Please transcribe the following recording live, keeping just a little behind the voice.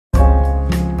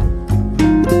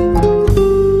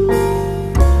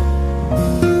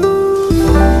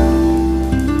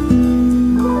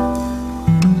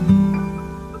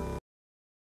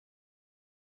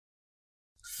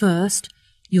First,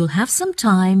 you'll have some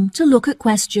time to look at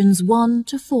questions 1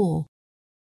 to 4.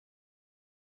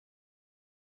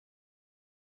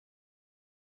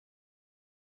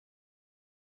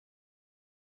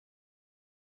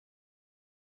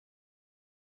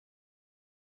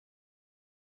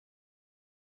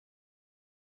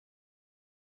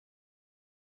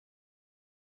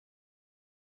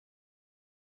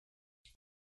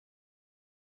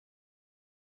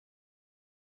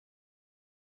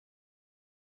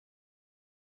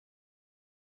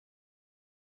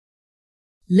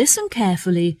 Listen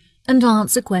carefully and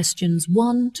answer questions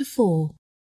 1 to 4.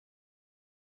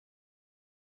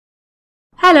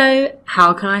 Hello,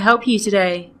 how can I help you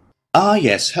today?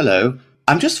 Yes, hello.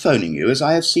 I'm just phoning you as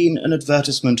I have seen an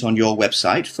advertisement on your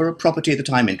website for a property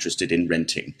that I'm interested in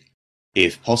renting.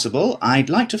 If possible, I'd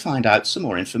like to find out some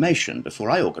more information before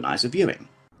I organise a viewing.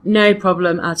 No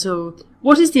problem at all.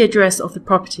 What is the address of the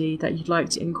property that you'd like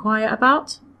to inquire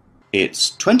about?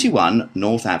 It's 21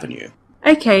 North Avenue.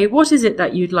 Okay, what is it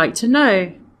that you'd like to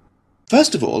know?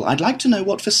 First of all, I'd like to know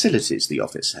what facilities the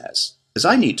office has, as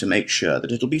I need to make sure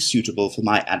that it'll be suitable for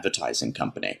my advertising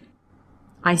company.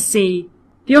 I see.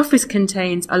 The office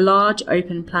contains a large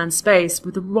open-plan space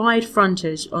with a wide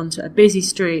frontage onto a busy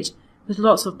street with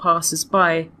lots of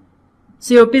passers-by,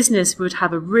 so your business would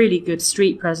have a really good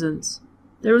street presence.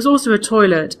 There is also a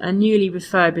toilet and newly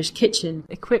refurbished kitchen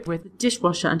equipped with a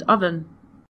dishwasher and oven.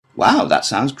 Wow, that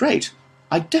sounds great.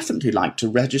 I'd definitely like to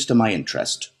register my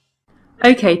interest.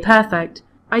 Okay, perfect.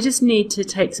 I just need to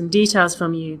take some details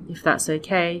from you, if that's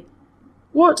okay.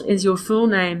 What is your full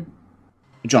name?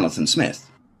 Jonathan Smith.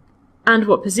 And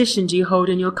what position do you hold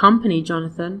in your company,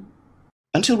 Jonathan?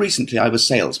 Until recently I was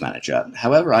sales manager.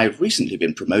 However, I've recently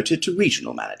been promoted to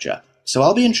regional manager, so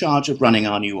I'll be in charge of running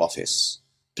our new office.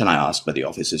 Can I ask where the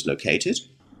office is located?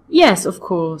 Yes, of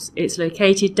course. It's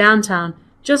located downtown,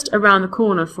 just around the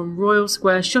corner from Royal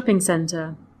Square Shopping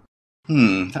Centre.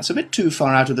 That's a bit too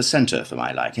far out of the centre for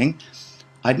my liking.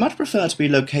 I'd much prefer to be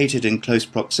located in close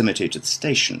proximity to the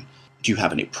station. Do you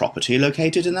have any property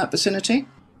located in that vicinity?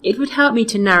 It would help me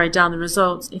to narrow down the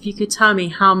results if you could tell me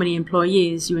how many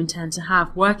employees you intend to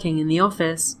have working in the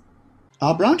office.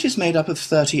 Our branch is made up of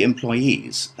 30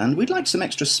 employees, and we'd like some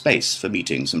extra space for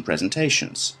meetings and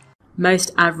presentations.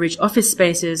 Most average office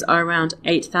spaces are around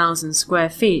 8,000 square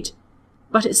feet,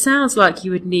 but it sounds like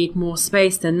you would need more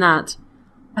space than that.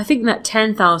 I think that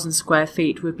 10,000 square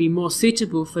feet would be more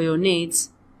suitable for your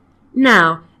needs.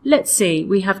 Now, let's see,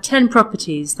 we have 10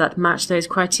 properties that match those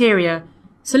criteria,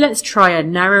 so let's try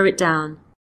and narrow it down.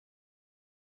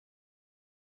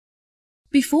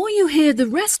 Before you hear the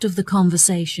rest of the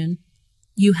conversation,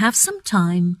 you have some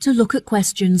time to look at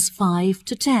questions 5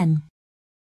 to 10.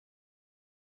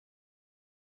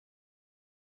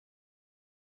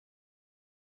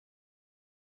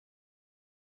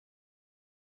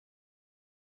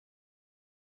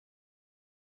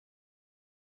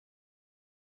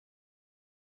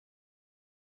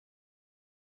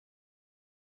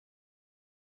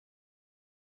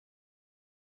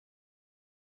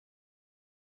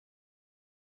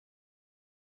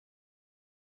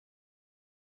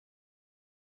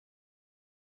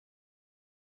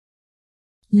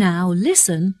 Now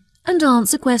listen and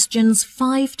answer questions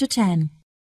 5 to 10.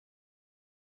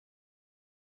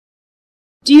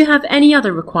 Do you have any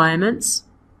other requirements?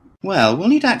 Well, we'll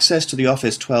need access to the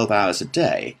office 12 hours a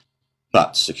day,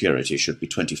 but security should be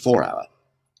 24-hour.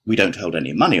 We don't hold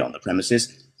any money on the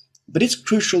premises, but it's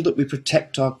crucial that we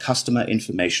protect our customer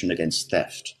information against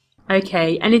theft.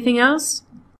 Okay, anything else?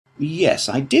 Yes,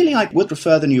 ideally I would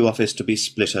prefer the new office to be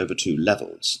split over 2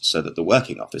 levels, so that the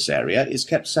working office area is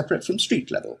kept separate from street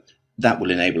level. That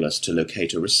will enable us to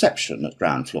locate a reception at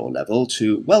ground floor level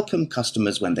to welcome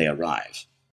customers when they arrive.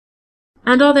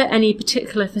 And are there any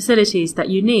particular facilities that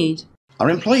you need? Our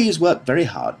employees work very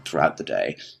hard throughout the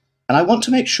day, and I want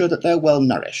to make sure that they're well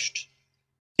nourished.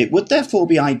 It would therefore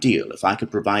be ideal if I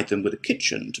could provide them with a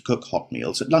kitchen to cook hot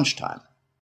meals at lunchtime.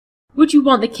 Would you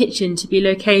want the kitchen to be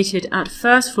located at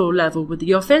first floor level with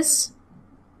the office?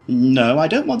 No, I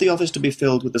don't want the office to be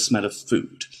filled with the smell of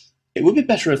food. It would be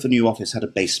better if the new office had a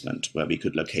basement where we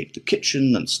could locate the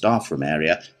kitchen and staff room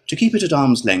area to keep it at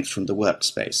arm's length from the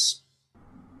workspace.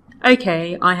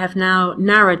 Okay, I have now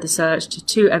narrowed the search to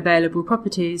 2 available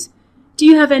properties. Do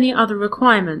you have any other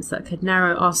requirements that could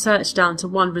narrow our search down to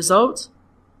 1 result?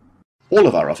 All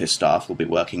of our office staff will be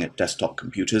working at desktop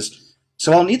computers,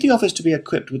 so I'll need the office to be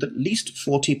equipped with at least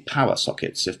 40 power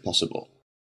sockets if possible.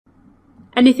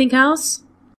 Anything else?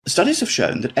 Studies have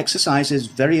shown that exercise is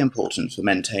very important for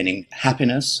maintaining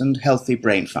happiness and healthy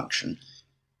brain function.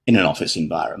 In an office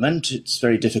environment, it's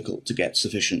very difficult to get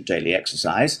sufficient daily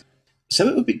exercise, so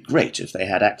it would be great if they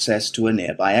had access to a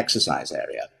nearby exercise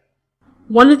area.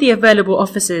 One of the available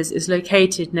offices is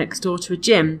located next door to a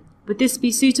gym. Would this be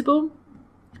suitable?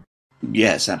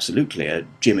 Yes, absolutely. A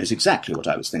gym is exactly what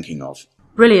I was thinking of.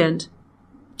 Brilliant.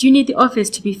 Do you need the office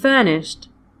to be furnished?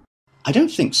 I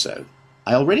don't think so.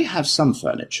 I already have some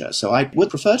furniture, so I would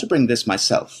prefer to bring this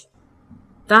myself.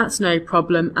 That's no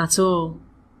problem at all.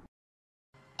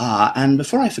 And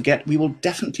before I forget, we will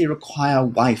definitely require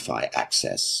Wi-Fi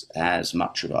access, as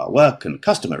much of our work and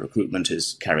customer recruitment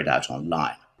is carried out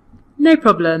online. No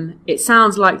problem. It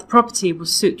sounds like the property will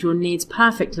suit your needs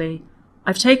perfectly.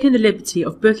 I've taken the liberty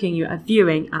of booking you a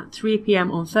viewing at 3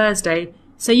 p.m. on Thursday,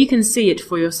 so you can see it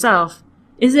for yourself.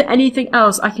 Is there anything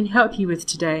else I can help you with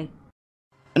today?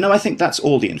 No, I think that's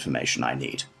all the information I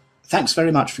need. Thanks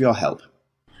very much for your help.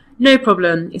 No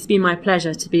problem. It's been my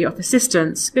pleasure to be of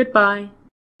assistance. Goodbye.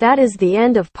 That is the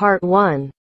end of part 1.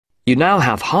 You now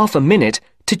have half a minute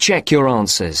to check your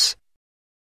answers.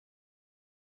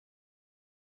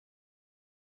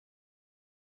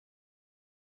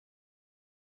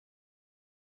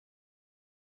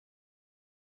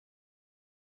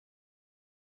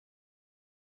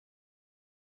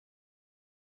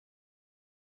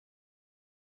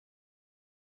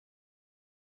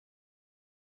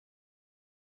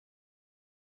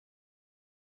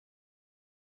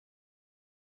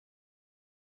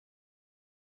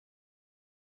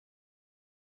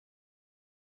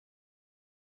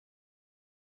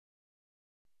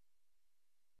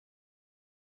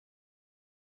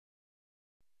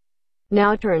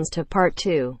 Now turns to part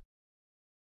 2.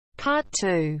 Part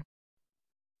 2.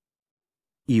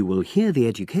 You will hear the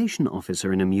education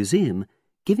officer in a museum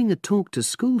giving a talk to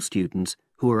school students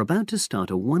who are about to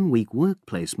start a 1-week work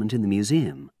placement in the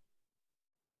museum.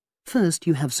 First,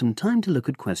 you have some time to look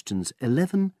at questions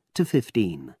 11 to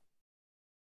 15.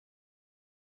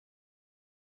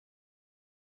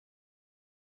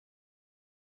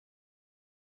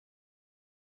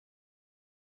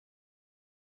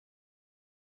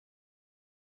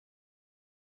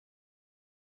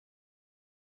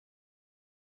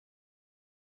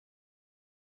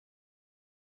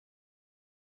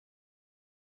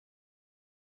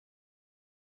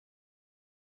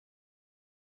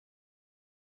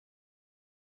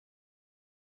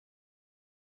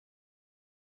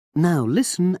 Now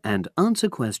listen and answer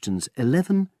questions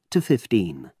 11 to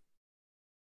 15.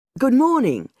 Good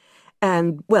morning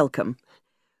and welcome.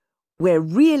 We're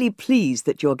really pleased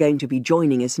that you're going to be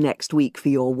joining us next week for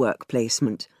your work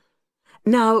placement.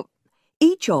 Now,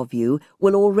 each of you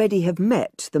will already have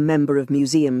met the member of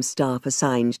museum staff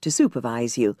assigned to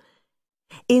supervise you.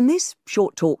 In this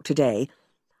short talk today,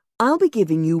 I'll be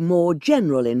giving you more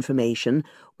general information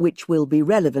which will be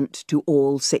relevant to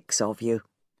all 6 of you.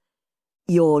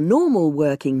 Your normal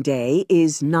working day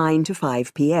is 9 to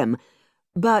 5 p.m,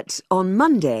 but on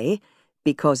Monday,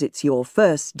 because it's your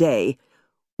first day,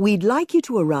 we'd like you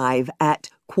to arrive at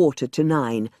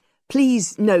 8:45.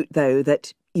 Please note, though,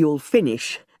 that you'll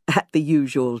finish at the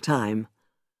usual time.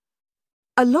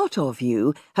 A lot of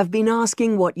you have been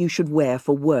asking what you should wear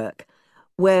for work.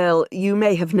 Well, you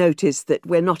may have noticed that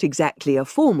we're not exactly a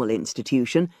formal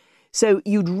institution, so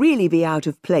you'd really be out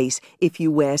of place if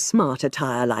you wear smart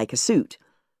attire like a suit.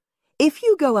 If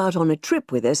you go out on a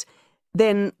trip with us,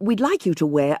 then we'd like you to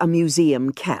wear a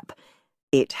museum cap.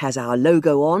 It has our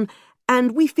logo on,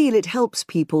 and we feel it helps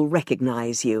people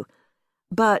recognise you.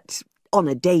 But on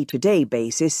a day-to-day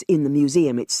basis in the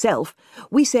museum itself,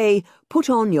 we say put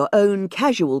on your own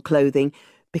casual clothing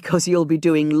because you'll be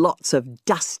doing lots of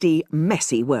dusty,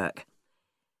 messy work.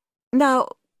 Now,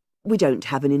 we don't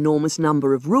have an enormous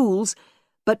number of rules,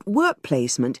 but work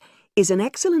placement is an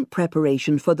excellent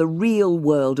preparation for the real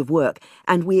world of work,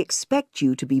 and we expect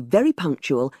you to be very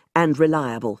punctual and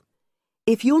reliable.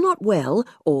 If you're not well,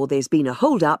 or there's been a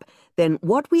hold-up, then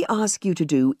what we ask you to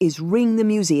do is ring the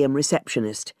museum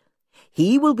receptionist.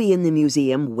 He will be in the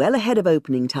museum well ahead of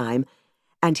opening time,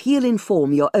 and he'll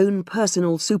inform your own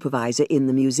personal supervisor in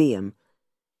the museum.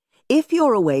 If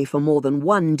you're away for more than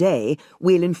 1 day,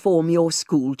 we'll inform your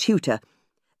school tutor.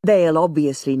 They'll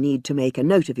obviously need to make a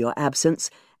note of your absence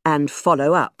and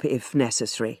follow up if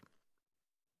necessary.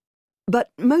 But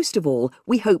most of all,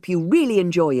 we hope you really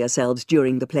enjoy yourselves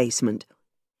during the placement.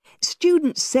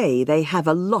 Students say they have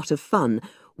a lot of fun,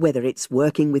 whether it's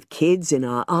working with kids in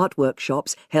our art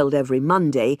workshops held every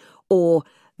Monday, or,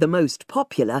 the most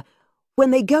popular,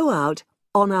 when they go out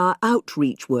on our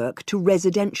outreach work to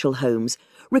residential homes,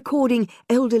 recording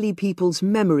elderly people's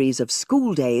memories of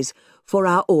school days for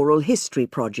our oral history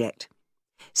project.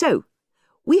 So,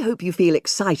 we hope you feel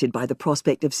excited by the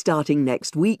prospect of starting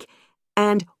next week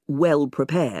and well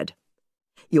prepared.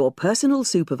 Your personal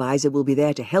supervisor will be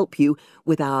there to help you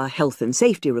with our health and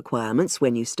safety requirements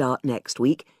when you start next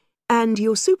week, and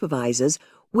your supervisors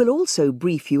will also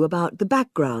brief you about the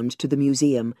background to the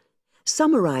museum,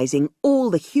 summarising all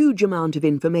the huge amount of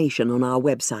information on our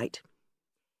website.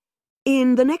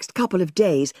 In the next couple of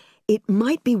days, it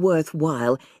might be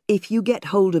worthwhile if you get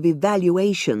hold of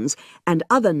evaluations and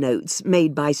other notes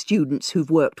made by students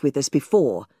who've worked with us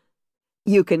before.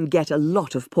 You can get a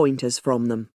lot of pointers from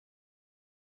them.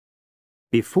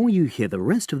 Before you hear the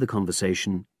rest of the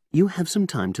conversation, you have some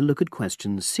time to look at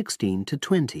questions 16 to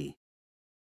 20.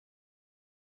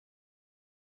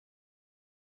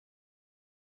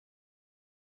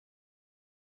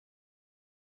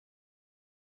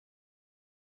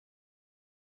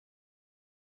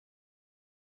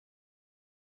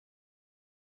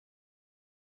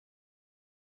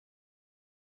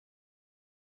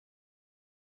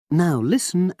 Now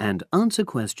listen and answer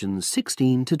questions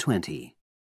 16 to 20.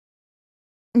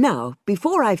 Now,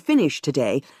 before I finish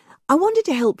today, I wanted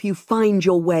to help you find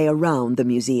your way around the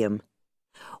museum.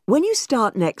 When you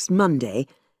start next Monday,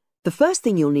 the first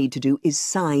thing you'll need to do is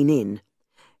sign in.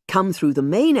 Come through the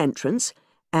main entrance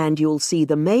and you'll see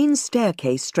the main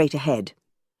staircase straight ahead.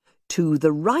 To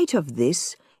the right of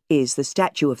this is the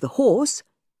statue of the horse,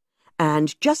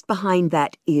 and just behind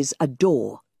that is a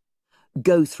door.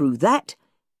 Go through that,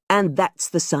 and that's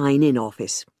the sign-in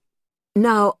office.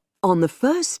 Now, on the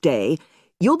first day,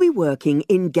 you'll be working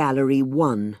in Gallery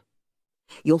 1.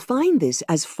 You'll find this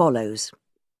as follows.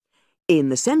 In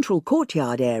the central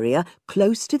courtyard area,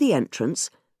 close to the entrance,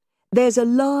 there's a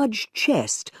large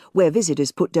chest where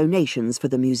visitors put donations for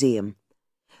the museum.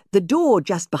 The door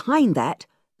just behind that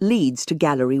leads to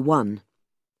Gallery 1.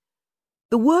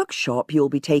 The workshop you'll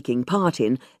be taking part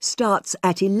in starts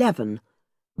at 11,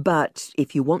 but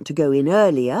if you want to go in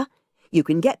earlier, you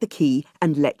can get the key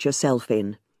and let yourself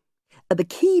in. The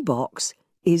key box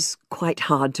is quite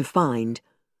hard to find.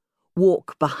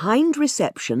 Walk behind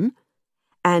reception,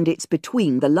 and it's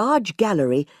between the large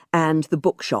gallery and the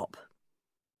bookshop.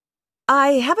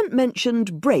 I haven't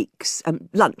mentioned breaks,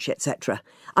 lunch, etc.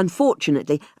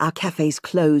 Unfortunately, our cafe's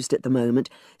closed at the moment,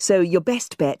 so your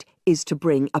best bet is to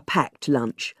bring a packed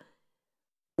lunch.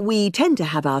 We tend to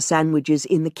have our sandwiches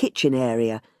in the kitchen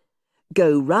area.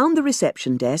 Go round the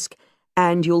reception desk,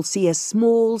 and you'll see a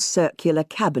small circular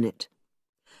cabinet.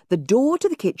 The door to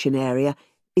the kitchen area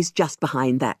is just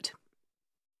behind that.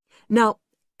 Now,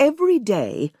 every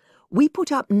day, we put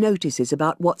up notices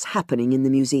about what's happening in the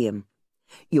museum.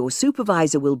 Your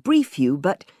supervisor will brief you,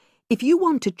 but if you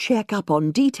want to check up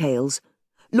on details,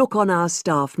 look on our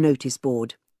staff notice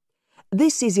board.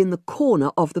 This is in the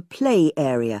corner of the play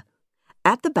area,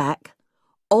 at the back,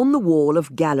 on the wall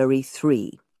of Gallery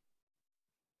 3.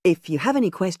 If you have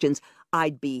any questions,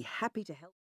 I'd be happy to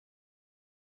help.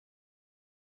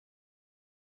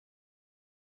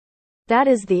 That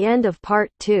is the end of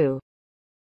part 2.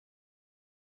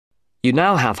 You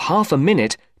now have half a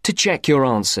minute to check your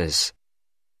answers.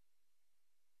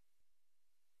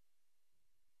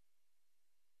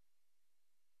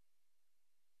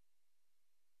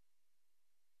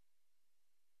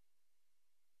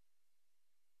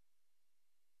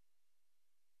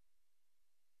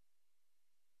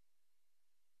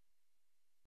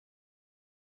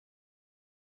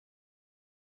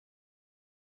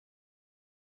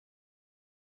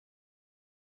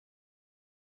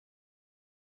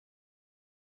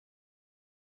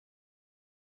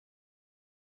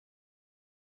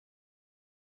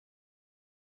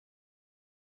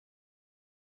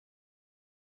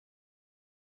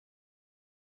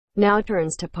 Now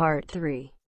turns to part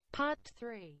 3. Part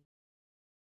 3.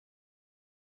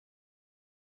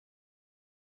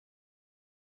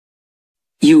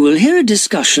 You will hear a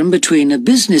discussion between a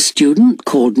business student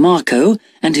called Marco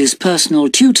and his personal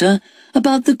tutor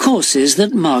about the courses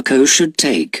that Marco should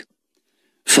take.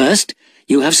 First,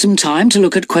 you have some time to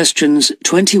look at questions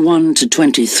 21 to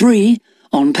 23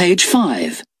 on page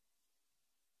 5.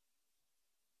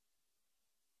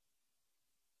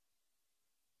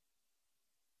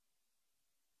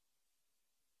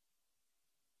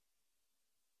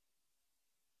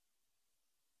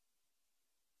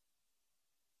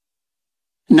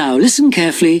 Now listen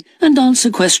carefully and answer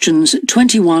questions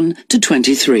 21 to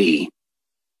 23.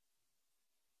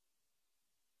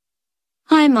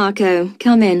 Hi, Marco.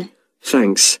 Come in.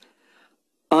 Thanks.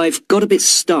 I've got a bit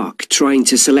stuck trying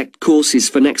to select courses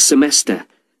for next semester.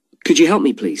 Could you help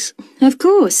me, please? Of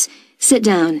course. Sit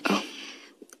down.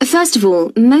 First of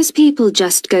all, most people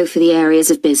just go for the areas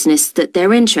of business that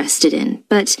they're interested in,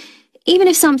 but even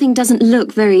if something doesn't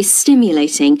look very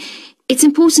stimulating, it's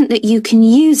important that you can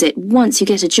use it once you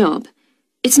get a job.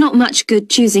 It's not much good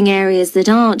choosing areas that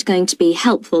aren't going to be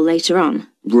helpful later on.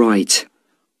 Right.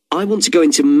 I want to go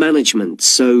into management,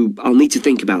 so I'll need to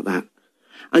think about that.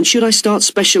 And should I start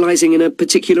specialising in a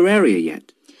particular area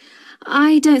yet?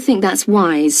 I don't think that's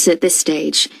wise at this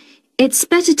stage. It's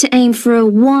better to aim for a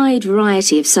wide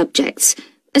variety of subjects,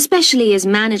 especially as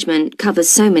management covers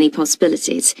so many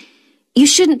possibilities. You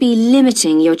shouldn't be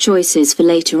limiting your choices for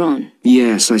later on.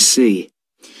 Yes, I see.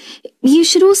 You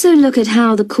should also look at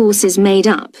how the course is made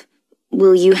up.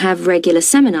 Will you have regular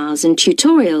seminars and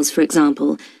tutorials, for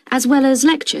example, as well as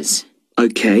lectures?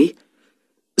 Okay.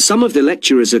 Some of the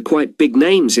lecturers are quite big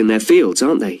names in their fields,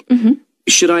 aren't they? Mm-hmm.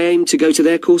 Should I aim to go to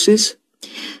their courses?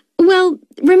 Well,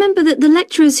 remember that the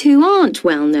lecturers who aren't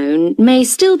well known may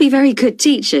still be very good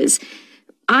teachers.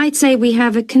 I'd say we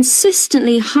have a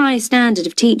consistently high standard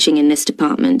of teaching in this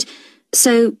department,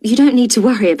 so you don't need to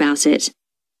worry about it.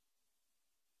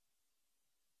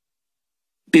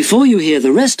 Before you hear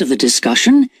the rest of the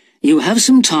discussion, you have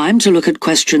some time to look at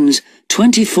questions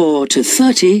 24 to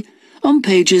 30 on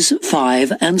pages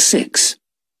 5 and 6.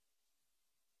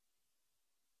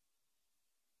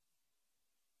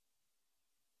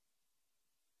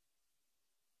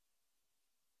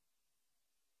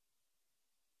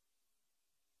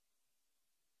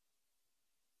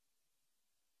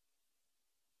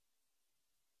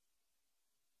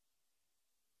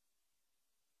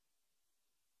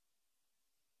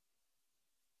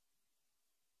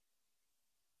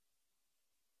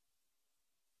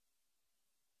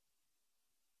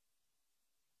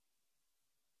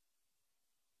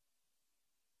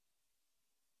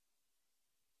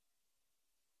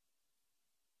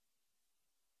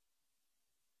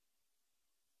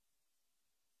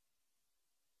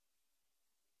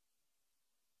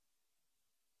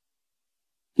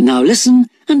 Now listen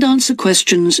and answer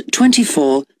questions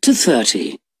 24 to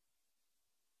 30.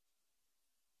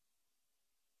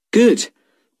 Good.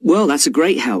 Well, that's a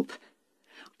great help.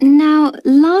 Now,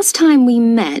 last time we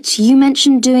met, you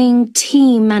mentioned doing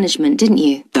team management, didn't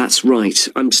you? That's right.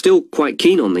 I'm still quite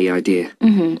keen on the idea.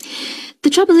 Mm-hmm. The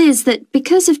trouble is that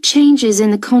because of changes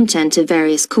in the content of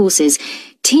various courses,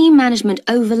 team management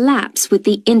overlaps with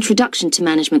the Introduction to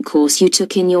Management course you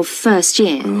took in your first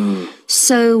year.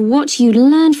 So what you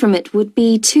learned from it would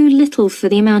be too little for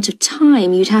the amount of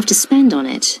time you'd have to spend on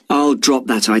it. I'll drop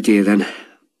that idea then.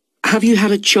 Have you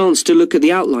had a chance to look at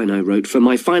the outline I wrote for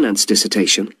my finance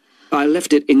dissertation? I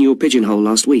left it in your pigeonhole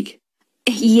last week.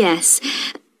 Yes.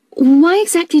 Why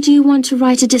exactly do you want to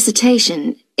write a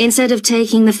dissertation instead of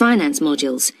taking the finance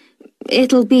modules?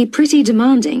 It'll be pretty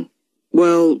demanding.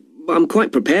 Well, I'm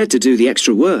quite prepared to do the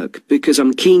extra work because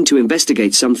I'm keen to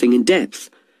investigate something in depth,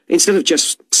 instead of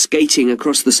just skating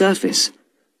across the surface.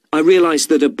 I realise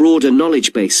that a broader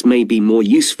knowledge base may be more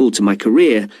useful to my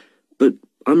career, but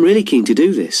I'm really keen to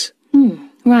do this.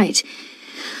 Right.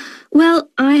 Well,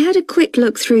 I had a quick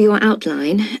look through your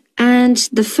outline, and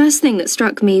the first thing that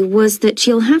struck me was that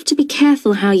you'll have to be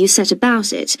careful how you set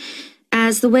about it,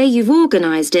 as the way you've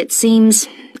organised it seems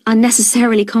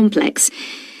unnecessarily complex.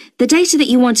 The data that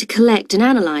you want to collect and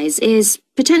analyse is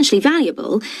potentially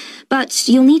valuable, but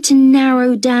you'll need to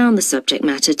narrow down the subject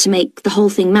matter to make the whole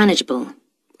thing manageable.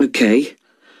 Okay.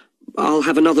 I'll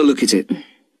have another look at it.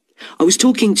 I was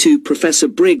talking to Professor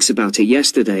Briggs about it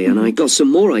yesterday, and I got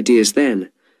some more ideas then.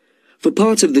 For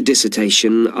part of the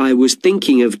dissertation, I was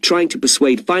thinking of trying to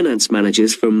persuade finance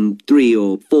managers from 3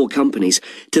 or 4 companies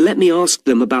to let me ask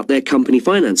them about their company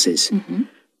finances.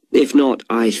 If not,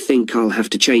 I think I'll have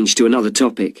to change to another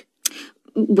topic.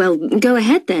 Well, go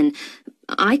ahead then.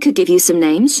 I could give you some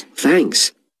names.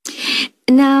 Thanks.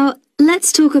 Now,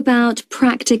 let's talk about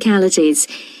practicalities.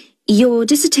 Your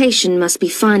dissertation must be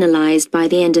finalised by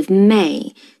the end of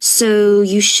May, so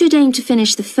you should aim to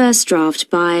finish the first draft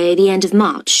by the end of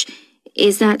March.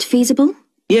 Is that feasible?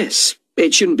 Yes,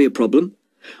 it shouldn't be a problem.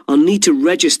 I'll need to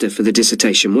register for the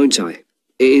dissertation, won't I?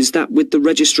 Is that with the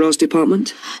registrar's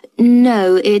department?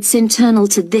 No, it's internal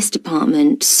to this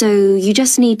department, so you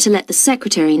just need to let the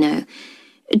secretary know.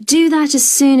 Do that as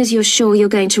soon as you're sure you're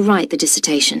going to write the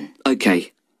dissertation.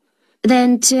 Okay.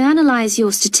 Then, to analyse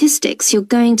your statistics, you're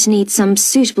going to need some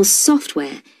suitable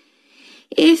software.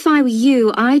 If I were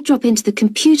you, I'd drop into the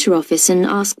computer office and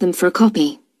ask them for a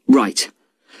copy. Right.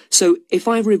 So, if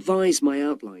I revise my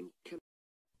outline...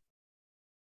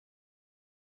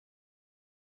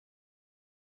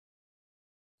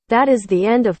 That is the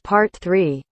end of part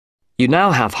 3. You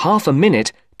now have half a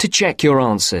minute to check your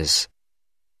answers.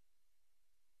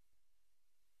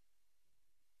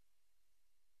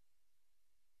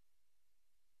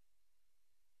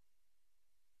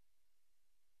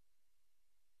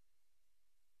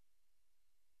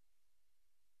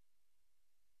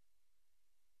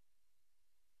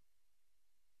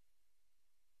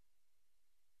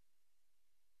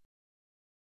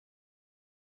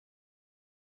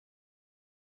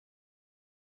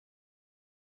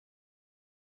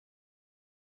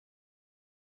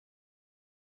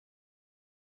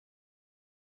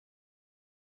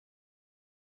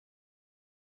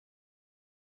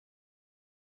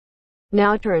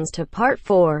 Now turns to Part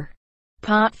 4.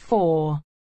 Part 4.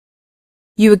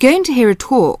 You are going to hear a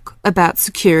talk about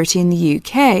security in the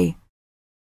UK.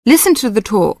 Listen to the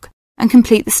talk and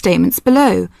complete the statements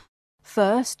below.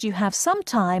 First, you have some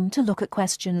time to look at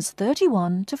questions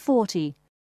 31 to 40.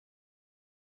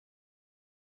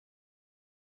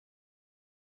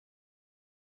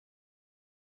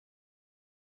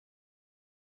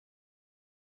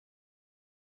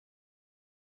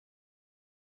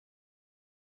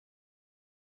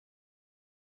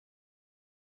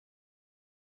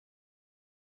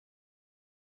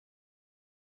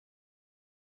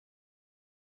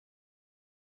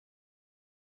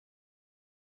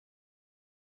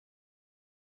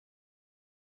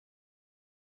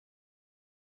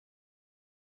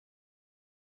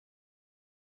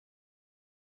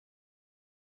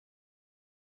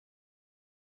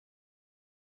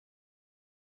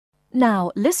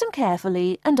 Now listen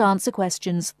carefully and answer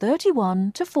questions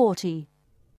 31 to 40.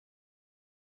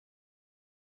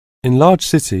 In large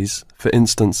cities, for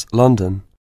instance London,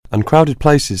 and crowded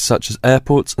places such as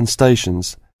airports and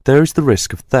stations, there is the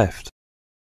risk of theft.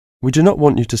 We do not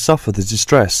want you to suffer the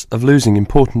distress of losing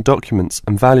important documents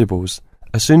and valuables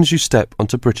as soon as you step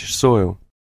onto British soil.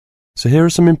 So here are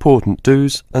some important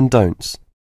do's and don'ts.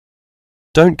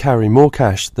 Don't carry more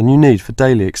cash than you need for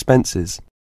daily expenses.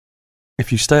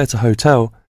 If you stay at a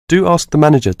hotel, do ask the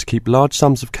manager to keep large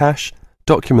sums of cash,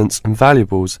 documents and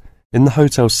valuables in the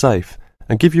hotel safe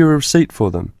and give you a receipt for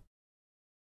them.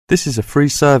 This is a free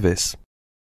service.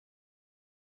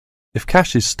 If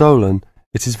cash is stolen,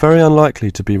 it is very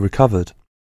unlikely to be recovered.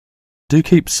 Do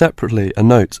keep separately a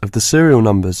note of the serial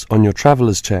numbers on your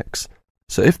traveller's checks,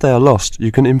 so if they are lost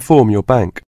you can inform your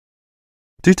bank.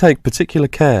 Do take particular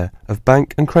care of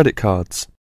bank and credit cards.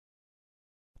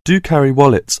 Do carry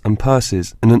wallets and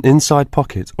purses in an inside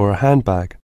pocket or a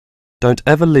handbag. Don't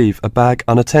ever leave a bag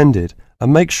unattended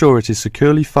and make sure it is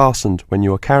securely fastened when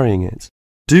you are carrying it.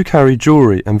 Do carry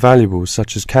jewellery and valuables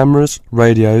such as cameras,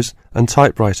 radios and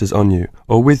typewriters on you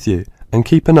or with you and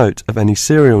keep a note of any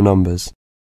serial numbers.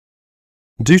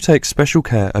 Do take special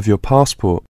care of your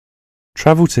passport,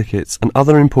 travel tickets and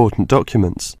other important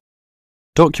documents.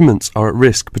 Documents are at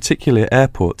risk particularly at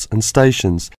airports and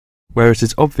stations where it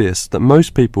is obvious that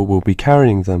most people will be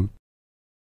carrying them.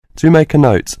 Do make a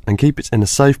note and keep it in a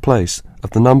safe place of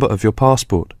the number of your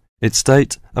passport, its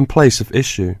date and place of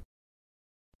issue.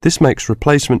 This makes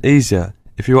replacement easier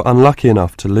if you are unlucky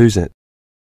enough to lose it.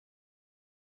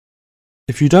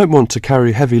 If you don't want to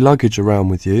carry heavy luggage around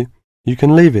with you, you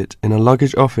can leave it in a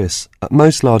luggage office at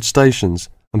most large stations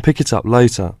and pick it up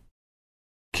later.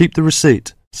 Keep the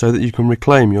receipt so that you can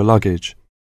reclaim your luggage.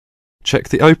 Check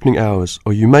the opening hours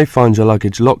or you may find your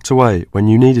luggage locked away when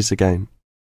you need it again.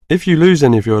 If you lose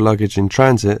any of your luggage in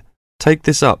transit, take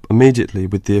this up immediately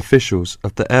with the officials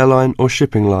of the airline or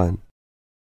shipping line.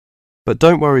 But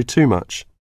don't worry too much.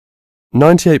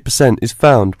 98% is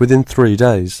found within 3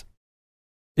 days.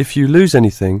 If you lose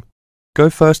anything, go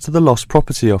first to the lost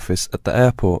property office at the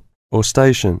airport or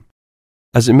station,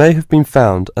 as it may have been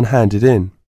found and handed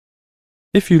in.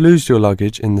 If you lose your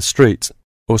luggage in the street,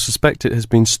 or suspect it has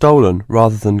been stolen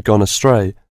rather than gone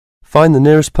astray, find the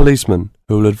nearest policeman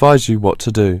who will advise you what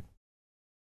to do.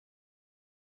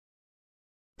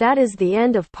 That is the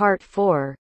end of Part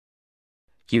 4.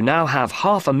 You now have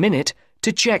half a minute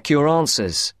to check your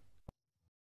answers.